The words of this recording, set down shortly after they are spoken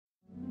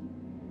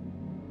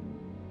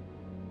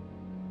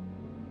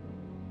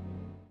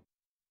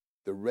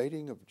The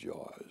rating of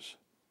Jaws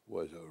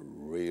was a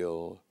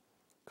real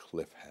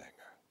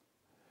cliffhanger.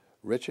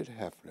 Richard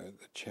Hefner,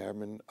 the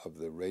chairman of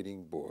the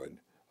rating board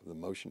of the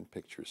Motion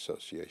Picture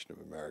Association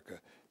of America,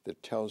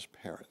 that tells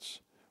parents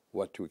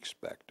what to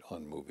expect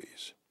on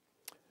movies.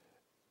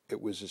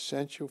 It was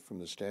essential from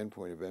the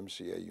standpoint of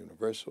MCA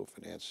Universal,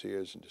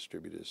 financiers, and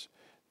distributors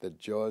that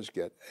Jaws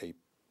get a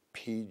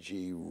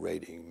PG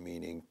rating,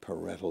 meaning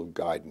parental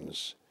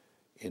guidance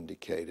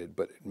indicated,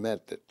 but it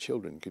meant that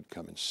children could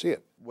come and see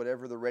it.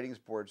 Whatever the ratings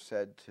board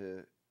said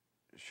to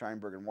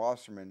Scheinberg and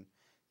Wasserman,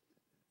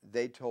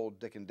 they told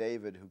Dick and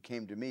David, who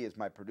came to me as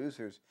my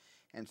producers,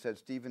 and said,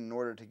 Stephen, in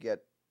order to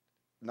get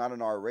not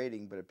an R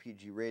rating, but a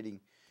PG rating,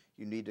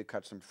 you need to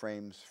cut some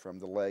frames from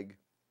the leg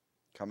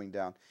coming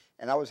down.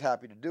 And I was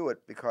happy to do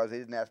it because they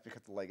didn't ask me to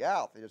cut the leg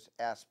out. They just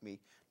asked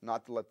me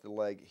not to let the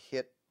leg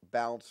hit,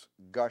 bounce,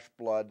 gush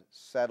blood,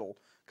 settle,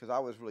 because I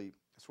was really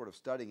sort of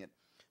studying it.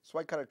 So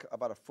I cut it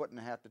about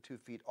 1.5 to 2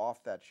 feet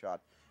off that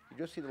shot. You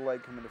just see the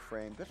leg come into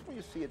frame. Just when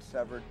you see it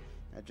severed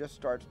and it just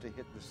starts to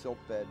hit the silt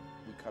bed,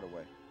 we cut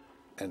away.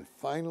 And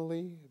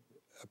finally,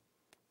 a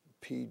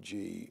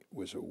PG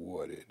was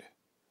awarded.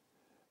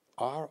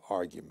 Our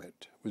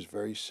argument was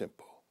very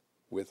simple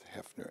with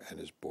Hefner and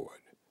his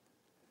board.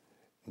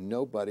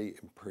 Nobody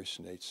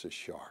impersonates a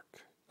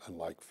shark,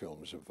 unlike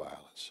films of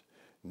violence.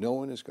 No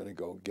one is going to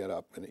go get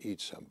up and eat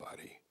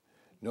somebody.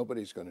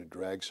 Nobody's going to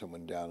drag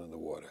someone down in the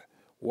water.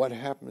 What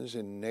happens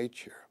in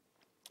nature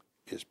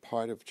is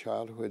part of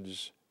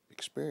childhood's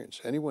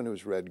experience. Anyone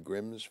who's read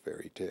Grimm's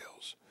fairy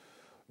tales,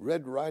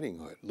 Red Riding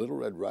Hood, Little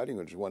Red Riding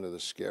Hood is one of the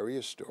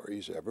scariest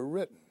stories ever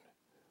written.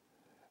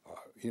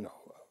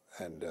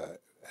 And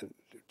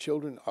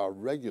children are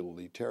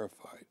regularly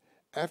terrified.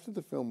 After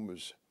the film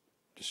was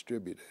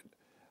distributed,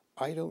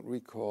 I don't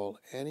recall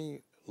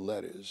any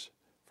letters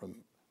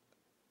from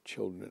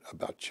children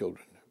about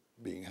children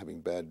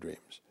having bad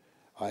dreams.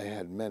 I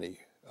had many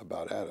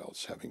about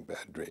adults having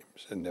bad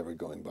dreams and never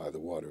going by the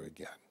water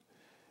again.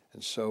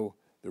 And so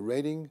the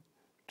rating,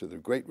 to the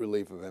great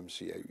relief of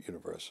MCA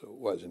Universal,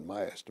 was, in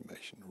my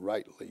estimation,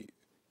 rightly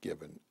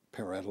given.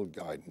 Parental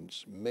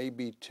guidance may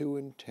be too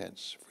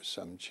intense for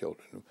some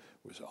children,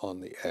 was on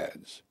the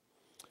ads.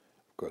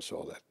 Of course,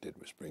 all that did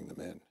was bring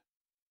them in.